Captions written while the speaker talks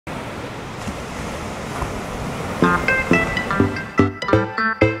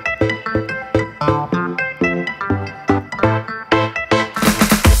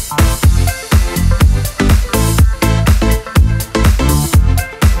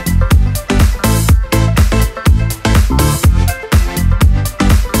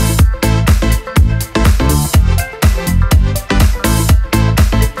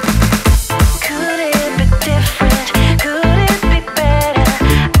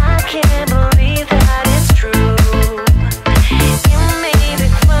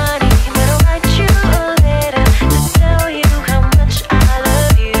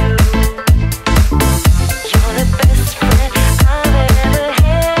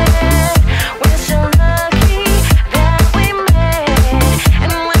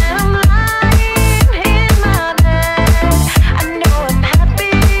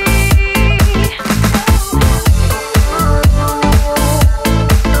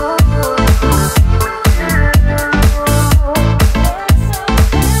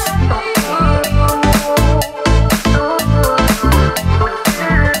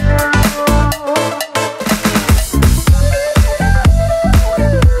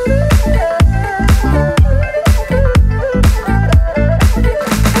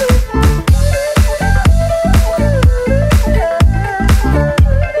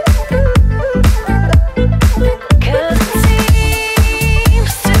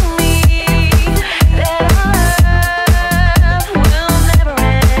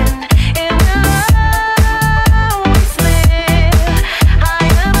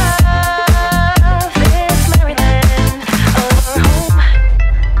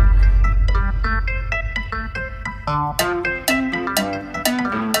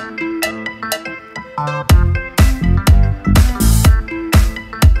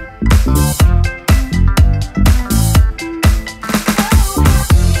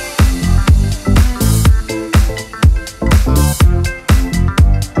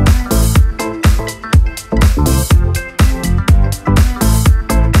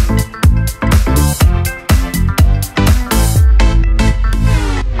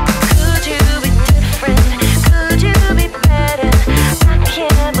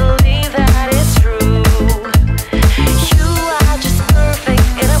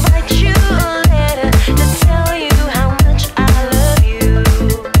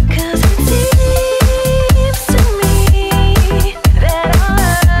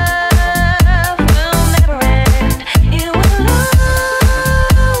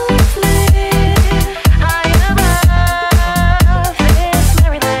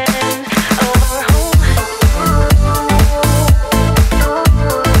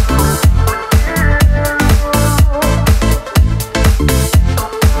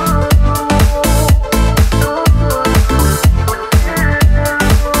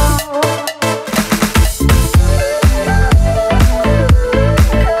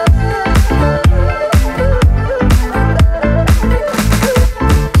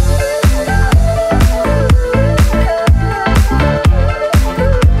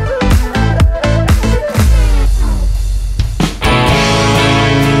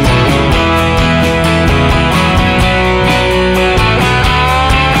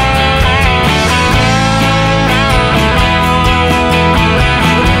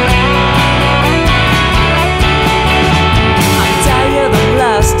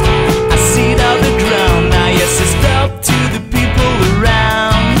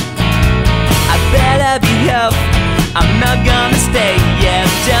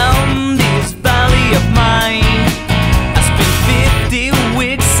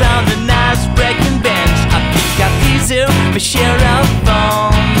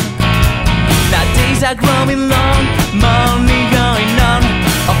are growing long, money going on.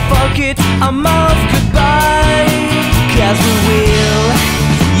 Oh fuck it, I'm off, goodbye. Cause we will,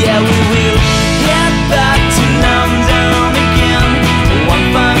 yeah we will get back to London again. One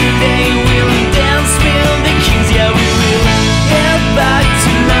fine day we'll dance with the kings. Yeah we will get back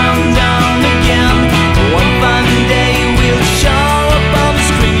to London again. One fine day we'll show up on the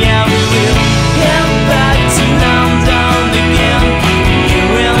screen. Yeah we will get back to London again. You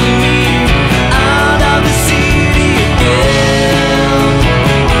and me out of the city again.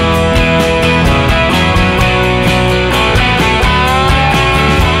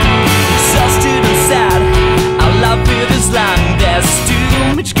 So stood and sad, I love you this long. There's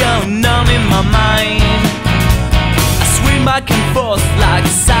too much going on in my mind. I swing back and forth like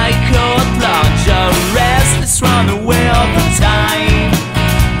a psycho at large, a restless runaway all the time.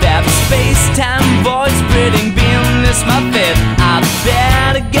 That space-time voice spreading business my fit. I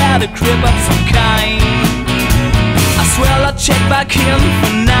better get a grip of some kind. I swear I'll check back in,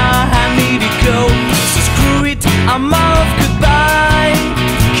 for now I need to go. So screw it,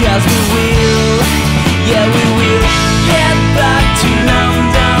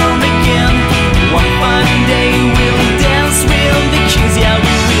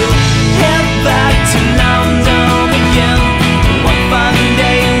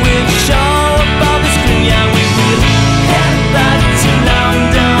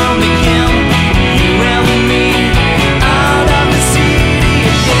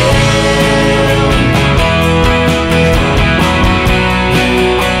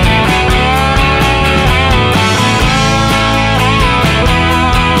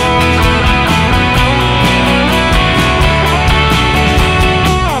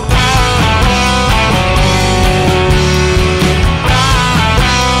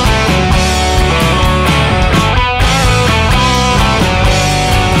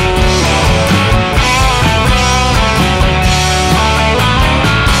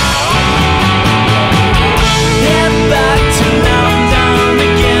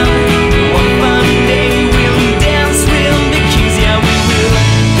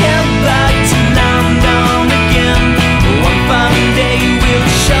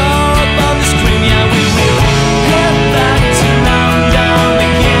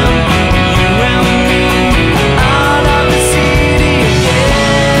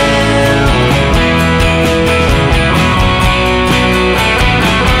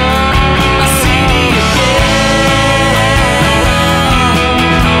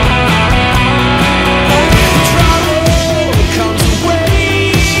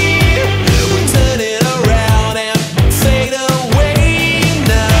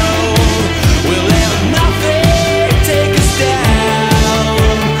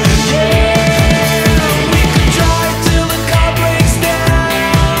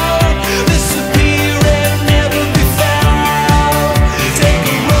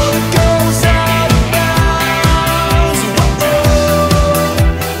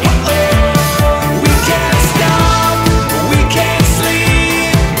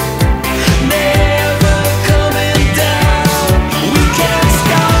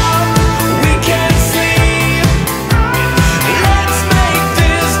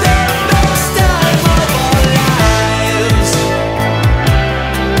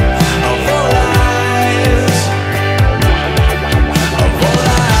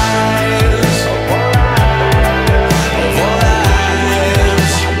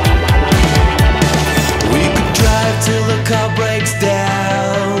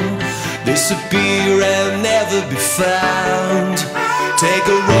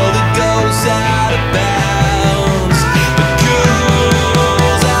 road